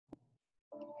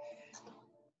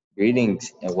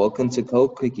Greetings and welcome to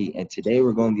Code Quickie. And today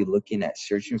we're going to be looking at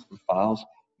searching for files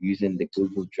using the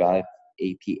Google Drive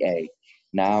APA.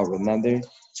 Now remember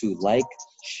to like,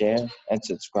 share, and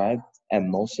subscribe.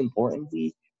 And most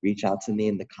importantly, reach out to me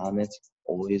in the comments.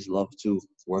 Always love to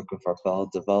work with our fellow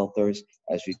developers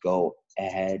as we go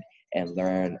ahead and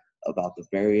learn about the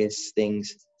various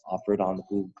things offered on the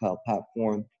Google Cloud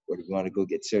platform, whether you want to go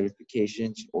get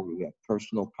certifications or we have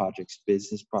personal projects,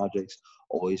 business projects.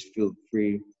 Always feel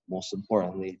free, most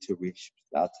importantly, to reach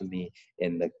out to me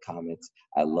in the comments.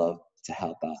 I love to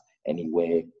help out any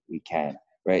way we can,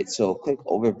 right? So quick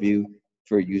overview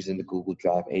for using the Google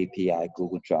Drive API.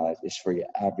 Google Drive is for your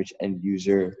average end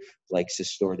user, likes to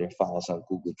store their files on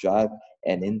Google Drive.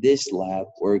 And in this lab,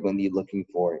 what we're going to be looking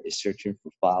for is searching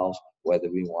for files, whether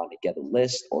we want to get a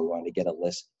list or we want to get a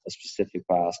list of specific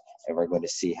files, and we're going to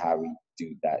see how we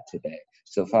do that today.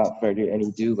 So without further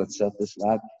ado, let's set up this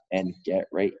lab and get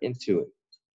right into it.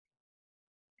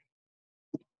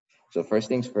 So first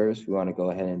things first, we want to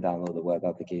go ahead and download the web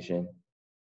application.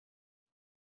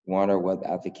 We want our web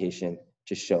application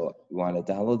to show up. We want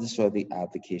to download this web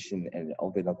application and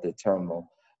open up the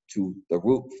terminal to the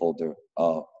root folder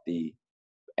of the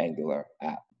Angular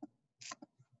app.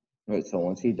 All right, so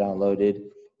once you downloaded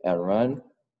and run,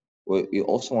 what you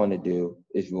also want to do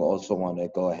is you also want to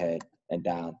go ahead and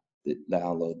download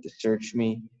the search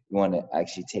me. You want to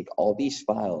actually take all these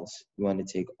files. You want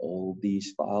to take all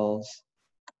these files.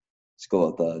 Let's go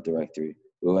with the directory.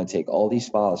 We're going to take all these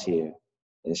files here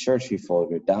in the search me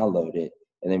folder, download it,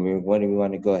 and then what we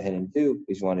want to go ahead and do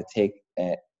is we want to take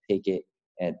it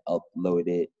and upload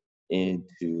it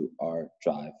into our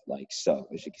drive like so.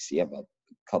 As you can see, I have a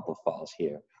couple of files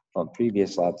here from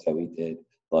previous labs that we did,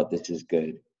 but this is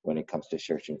good when it comes to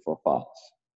searching for files.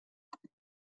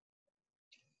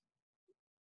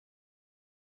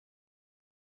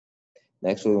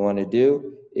 Next, what we want to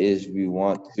do is we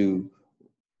want to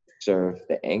serve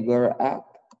the Angular app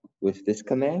with this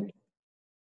command.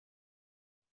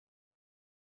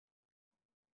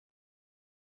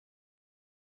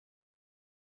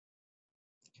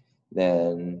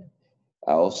 Then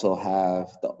I also have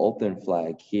the open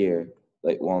flag here.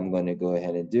 Like what I'm going to go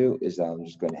ahead and do is I'm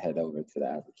just going to head over to the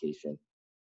application.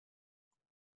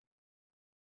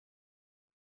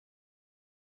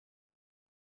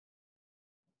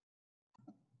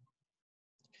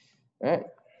 All right.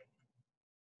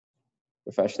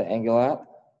 Refresh the Angular app.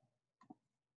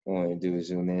 What I'm going to do is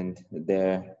zoom in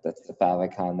there. That's the file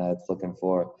icon that it's looking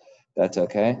for. That's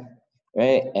okay.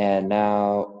 Right. And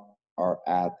now our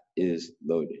app is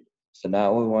loaded. So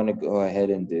now what we want to go ahead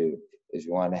and do is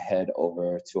we want to head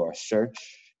over to our search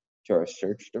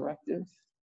directive.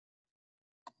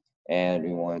 And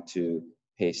we want to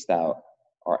paste out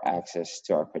our access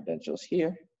to our credentials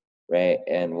here, right?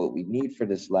 And what we need for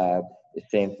this lab is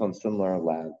same from similar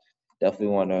labs. Definitely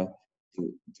want to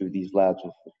do these labs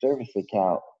with the service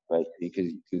account, right?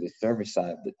 Because to the server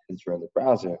side, since we're in the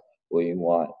browser, what you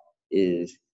want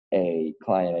is a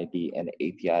client ID and an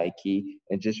API key.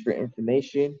 And just for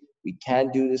information, we can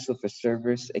do this with a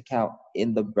service account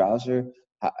in the browser.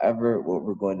 However, what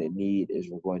we're going to need is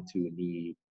we're going to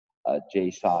need a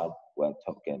JSON web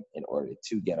token in order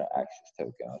to get our access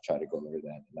token. I'll try to go over that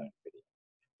in another video.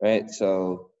 Right,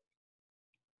 so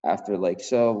after like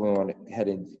so, we want to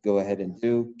go ahead and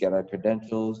get our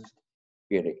credentials,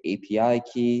 create an API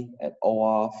key and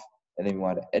OAuth, and then we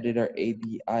want to edit our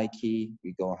API key.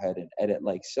 We go ahead and edit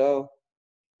like so.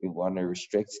 We want to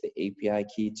restrict the API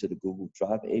key to the Google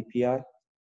Drive API.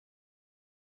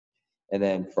 And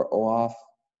then for OAuth,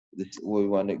 what we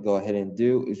want to go ahead and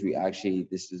do is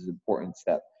this is an important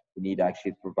step. We need to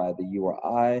actually provide the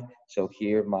URI. So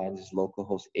here, mine is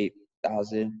localhost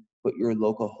 8000. Put your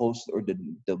localhost or the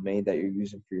domain that you're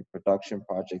using for your production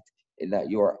project in that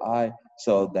URI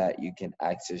so that you can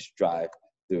access Drive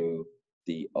through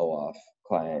the OAuth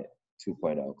client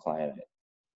 2.0 client.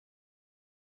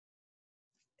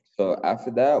 So after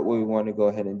that, what we want to go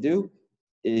ahead and do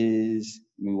is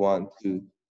we want to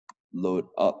load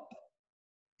up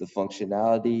the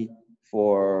functionality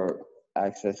for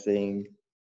accessing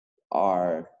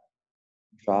our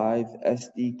Drive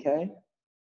SDK.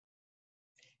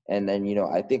 And then,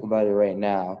 I think about it right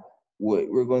now, what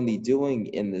we're going to be doing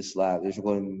in this lab is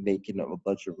we're going to be making a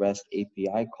bunch of REST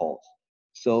API calls.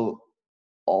 So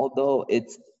although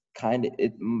it's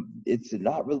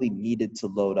not really needed to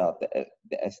load out the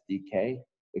SDK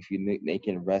if you're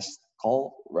making REST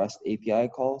API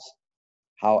calls.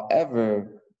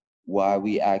 However, why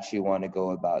we actually want to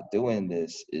go about doing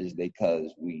this is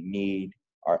because we need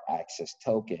our access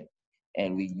token,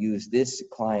 and we use this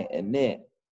client init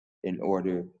in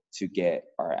order to get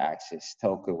our access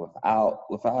token.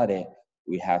 Without it,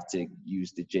 we have to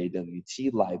use the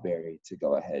JWT library to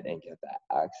go ahead and get that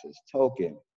access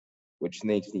token, which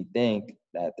makes me think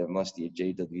that there must be a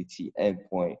JWT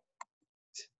endpoint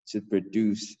to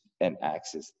produce an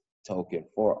access token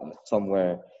for us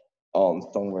somewhere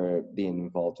being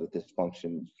involved with this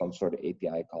function, some sort of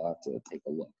API call. I have to take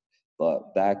a look.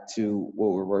 But back to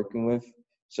what we're working with.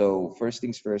 So first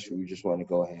things first, we just want to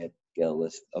go ahead, get a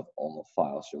list of all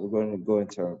files. So we're going to go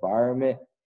into our environment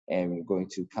and we're going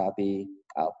to copy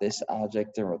out this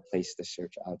object and replace the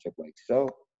search object like so.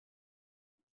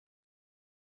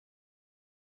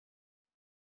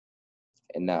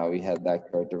 And now we head back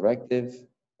to our directive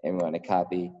and we want to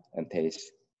copy and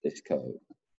paste this code.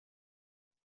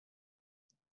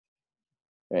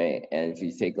 Right, and if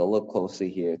you take a look closely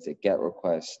here, it's a GET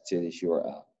request to this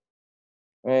URL.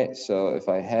 Right, so if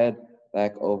I head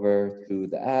back over to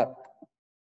the app,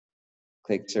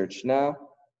 click search now,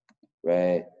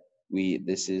 right,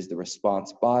 this is the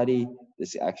response body.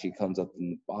 This actually comes up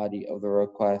in the body of the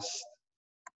request.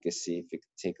 You can see if you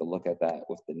take a look at that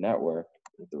with the network,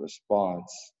 with the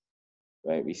response,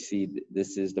 right, we see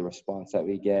this is the response that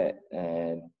we get,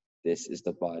 and this is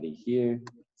the body here.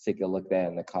 Let's take a look at that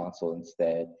in the console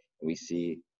instead. We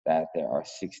see that there are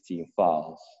 16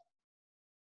 files.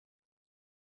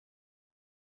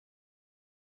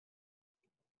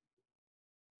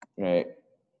 Right,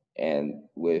 and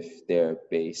with their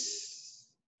base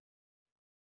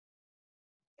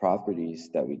properties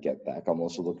that we get back, I'm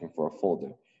also looking for a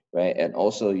folder, right? And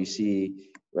also you see,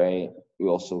 right, we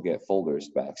also get folders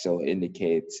back. So it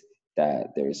indicates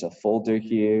that there's a folder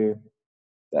here,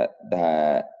 that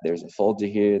there's a folder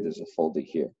here, there's a folder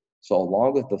here. So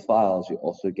along with the files, we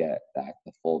also get back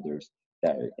the folders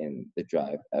that are in the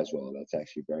drive as well. That's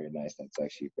actually very nice. That's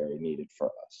actually very needed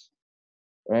for us,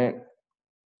 right?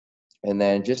 And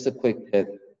then just a quick tip,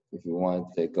 if you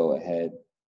want to go ahead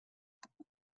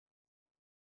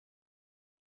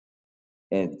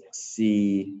and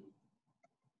see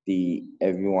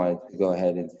if you want to go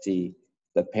ahead and see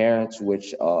the parents,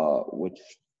 which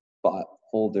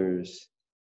folders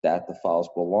that the files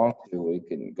belong to, what we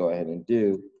can go ahead and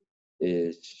do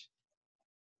is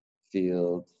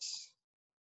fields,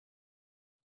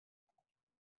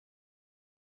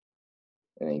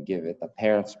 and then give it the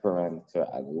parents parameter,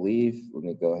 I believe. Let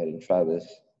me go ahead and try this.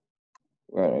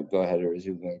 We're gonna go ahead and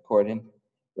resume the recording,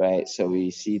 right? So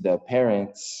we see the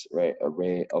parents, right,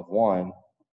 array of 1.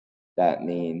 That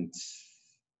means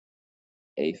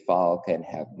a file can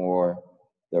have more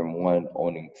than one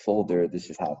owning folder.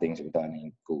 This is how things are done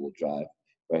in Google Drive,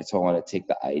 right? So I want to take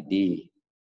the ID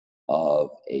of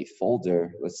a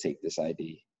folder. Let's take this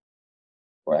ID,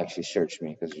 or actually search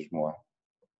me because there's more,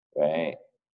 right?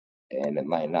 And it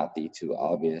might not be too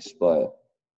obvious, but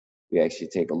we actually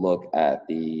take a look at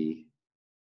the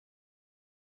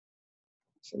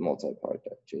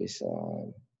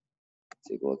multipart.json.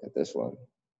 Take a look at this one,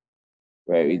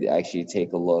 right? We actually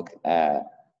take a look at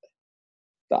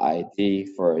the ID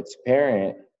for its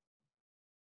parent.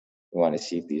 We want to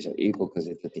see if these are equal because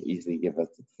it can easily give us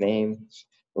its names.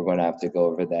 We're going to have to go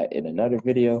over that in another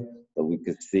video, but we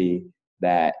could see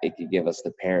that it could give us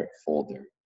the parent folder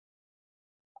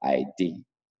ID,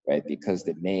 right? Because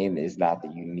the name is not the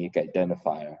unique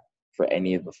identifier for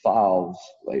any of the files,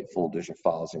 like folders or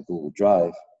files in Google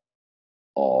Drive,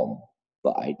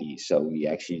 the ID. So we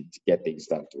actually get things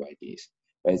done through IDs,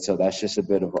 right? So that's just a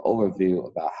bit of an overview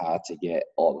about how to get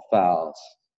all the files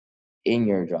in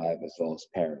your drive as well as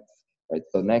parents, right?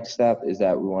 So next step is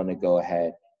that we want to go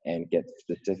ahead and get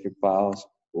specific files.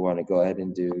 We want to go ahead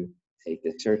and take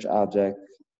the search object,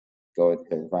 go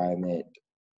into environment,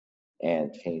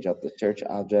 and change up the search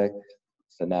object.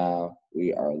 So now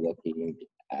we are looking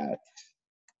at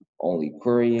only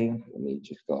querying. Let me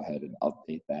just go ahead and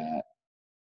update that.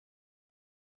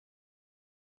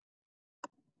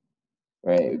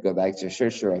 Right, we go back to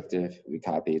search directive, we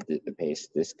copy the paste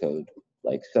this code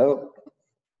like so.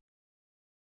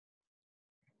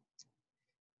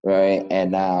 Right,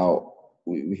 and now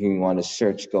we want to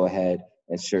search, go ahead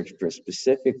and search for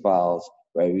specific files,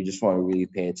 right? We just want to really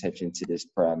pay attention to this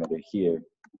parameter here,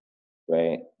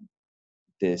 right?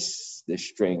 This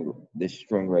string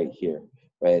right here,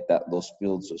 right? Those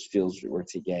fields were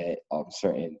to get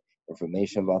certain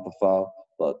information about the file,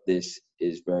 but this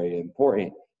is very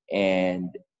important, and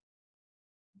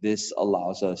this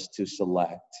allows us to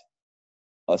select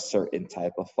a certain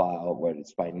type of file, whether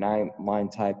it's by line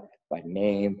type, by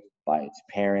name, by its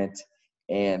parent,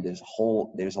 and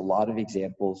there's a lot of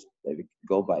examples that we can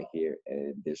go by here,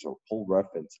 and there's a whole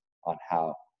reference on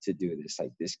how to do this.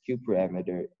 Like this Q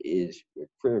parameter is your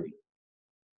query.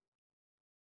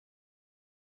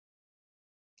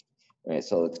 All right,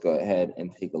 so let's go ahead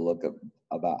and take a look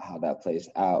about how that plays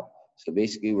out. So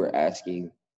basically, we're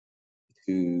asking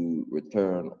to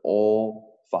return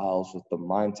all files with the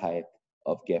MIME type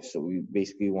of GIF. So we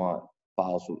basically want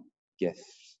files with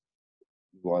GIFs.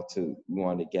 We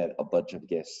want to get a bunch of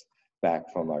GIFs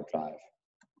back from our drive.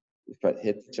 We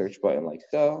hit the search button like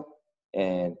so,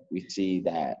 and we see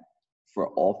that for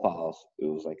all files, it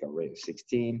was like an array of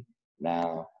 16.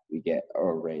 Now we get an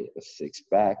array of 6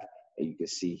 back, and you can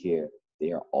see here,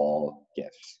 they are all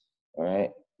GIFs. All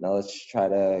right, now let's try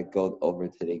to go over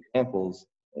to the examples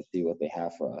and see what they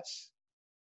have for us.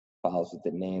 Files with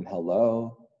the name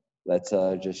hello. Let's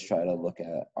just try to look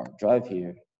at our drive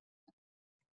here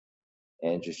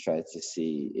and just try to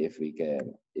see if we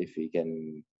can,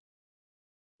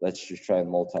 let's just try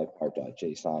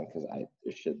multi-part.json because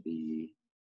there should be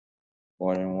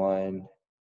more than one.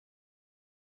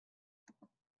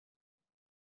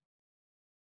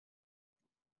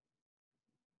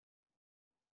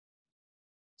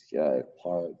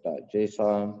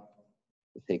 Part.json.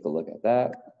 Let's take a look at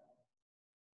that.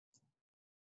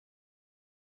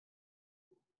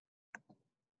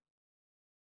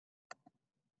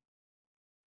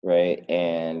 Right,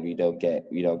 and we don't get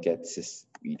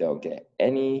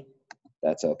any.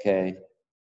 That's okay.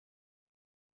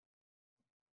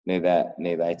 Maybe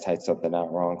I typed something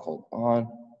out wrong. Hold on.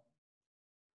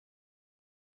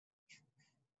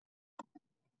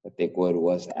 I think what it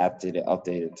was after the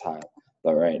updated time.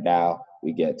 But right now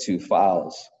we get 2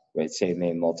 files, right? Same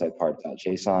name,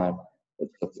 multipart.json.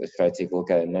 Let's try to take a look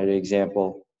at another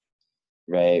example,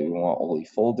 right? We want only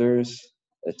folders.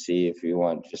 Let's see if we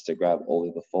want just to grab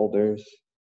only the folders.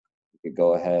 We could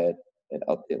go ahead and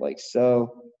update like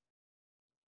so.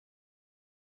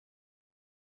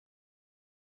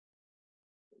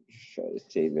 Just try to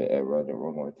save it and run it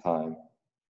one more time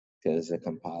because the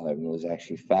compiler moves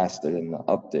actually faster than the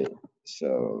update.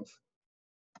 So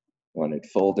wanted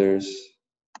folders.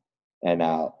 And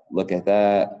now look at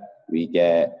that. We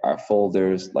get our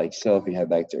folders like so. If we head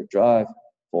back to our drive,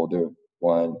 folder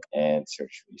 1 and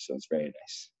search tree. So it's very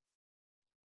nice.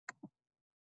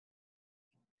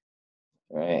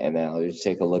 All right, and then let's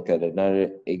take a look at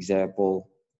another example.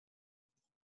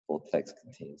 Full text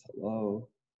contains hello.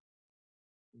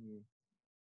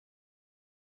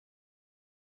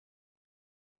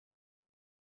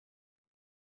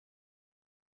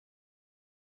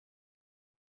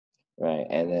 Right,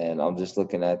 and then I'm just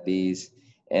looking at these,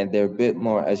 and they're a bit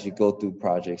more as you go through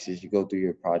projects. As you go through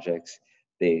your projects,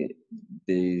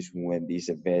 when these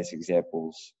advanced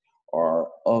examples are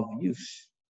of use.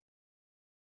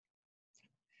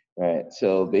 Right.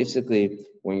 So basically,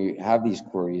 when you have these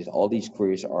queries, all these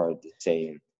queries are the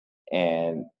same,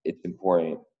 and it's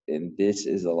important. And this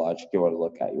is the logic you want to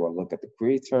look at. You want to look at the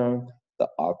query term, the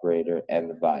operator, and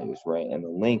the values, right? And the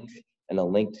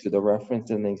link to the reference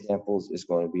and the examples is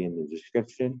going to be in the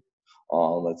description.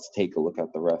 Let's take a look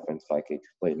at the reference so I can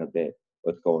explain a bit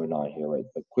what's going on here, right?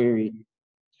 The query.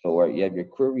 So right, you have your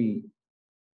query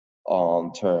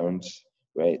terms,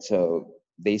 right? So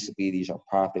basically these are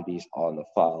properties on the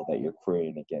file that you're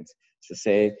querying against. So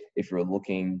say if you're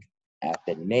looking at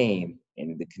the name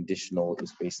and the conditional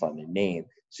is based on the name,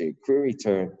 so your query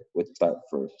term would start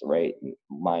first, right?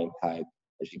 MIME type,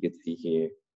 as you can see here,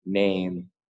 name,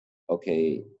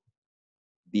 okay,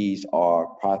 these are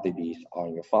properties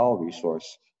on your file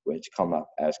resource, which come up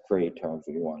as query terms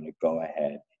when you want to go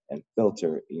ahead and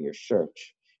filter in your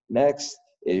search. Next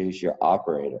is your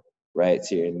operator, right?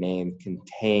 So your name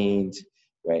contains,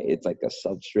 right? It's like a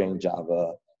substring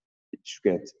Java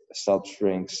script,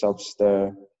 substring,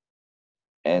 subster,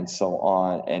 and so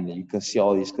on. And you can see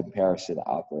all these comparison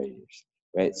operators,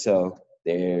 right? So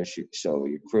so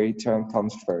your query term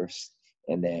comes first,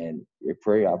 and then your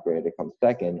query operator comes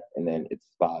second, and then its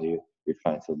value you're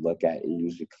trying to look at. It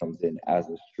usually comes in as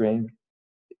a string,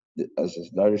 as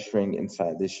another string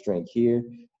inside this string here.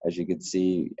 As you can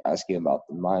see, asking about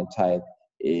the MIME type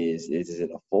is it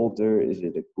a folder? Is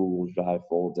it a Google Drive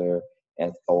folder?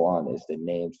 And so on. Is the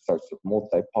name starts with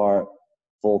multi-part,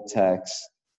 full text,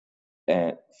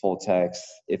 and full text.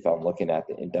 If I'm looking at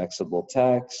the indexable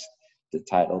text, the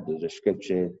title, the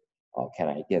description, can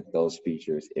I get those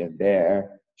features in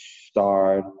there?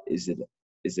 Starred, is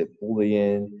it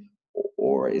Boolean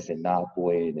or is it not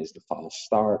Boolean? Is the file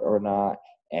start or not?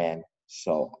 And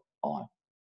so on.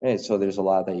 And so there's a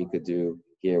lot that you could do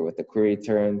here with the query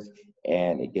terms,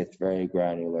 and it gets very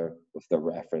granular with the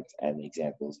reference and the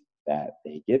examples that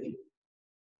they give you.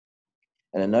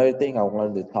 And another thing I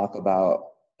wanted to talk about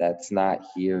that's not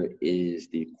here is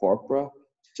the corpora.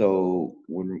 So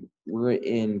when we're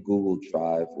in Google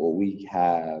Drive, what we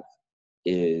have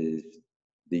is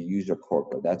the user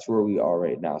corpora. That's where we are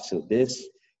right now. So this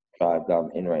drive that I'm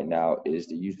in right now is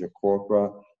the user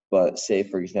corpora. But say,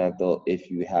 for example, if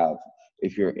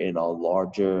you're in a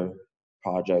larger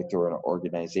project or an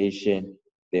organization,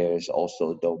 there's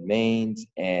also domains,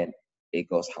 and it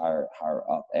goes higher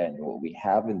up. And what we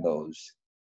have in those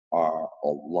are a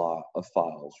lot of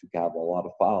files. We have a lot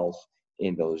of files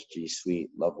in those G Suite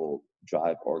level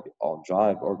drive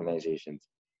organizations.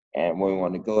 And what we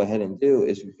want to go ahead and do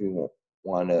is, if we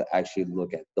want to actually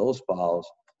look at those files,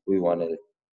 we want to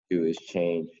do is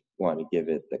we want to give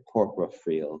it the corpora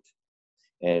field,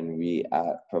 and we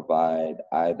provide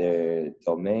either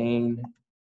domain,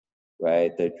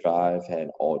 right, the drive,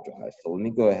 and all drives. So let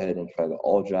me go ahead and try the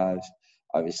all drives.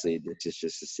 Obviously, this is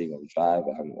just a single drive.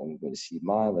 I'm going to see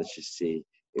mine. Let's just see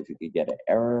if we could get an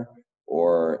error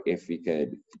or if we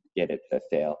could get it to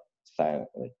fail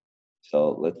silently.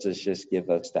 So let's just give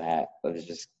us that. Let's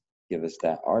just give us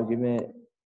that argument.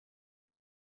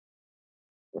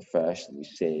 Refresh. Let me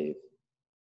save.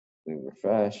 Let me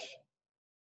refresh.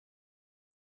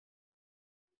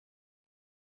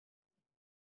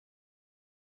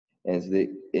 And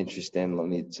it's interesting. Let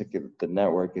me check the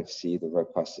network and see the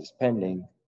request is pending.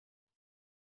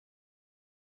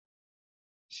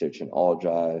 Searching all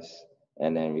drives,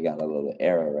 and then we got a little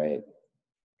error, right?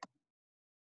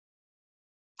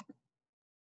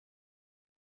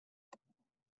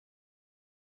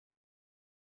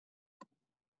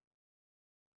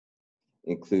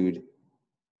 Include,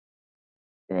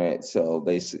 right? So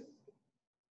basically,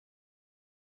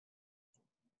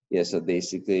 yeah. So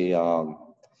basically,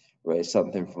 right,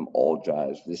 something from all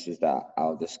drives. This is out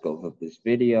of the scope of this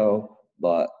video,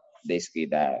 but basically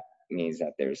that means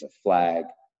that there's a flag,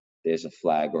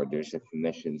 or there's a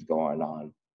permissions going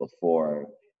on before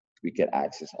we could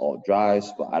access all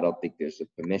drives. But I don't think there's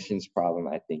a permissions problem.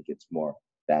 I think it's more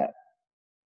that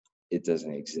it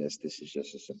doesn't exist. This is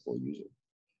just a simple user.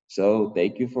 So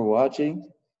thank you for watching.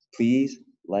 Please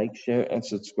like, share, and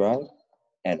subscribe.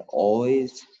 And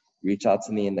always reach out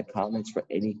to me in the comments for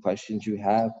any questions you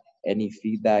have, any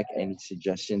feedback, any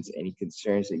suggestions, any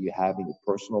concerns that you have in your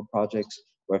personal projects,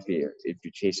 or if you're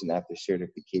chasing after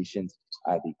certifications,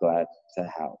 I'd be glad to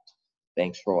help.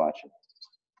 Thanks for watching.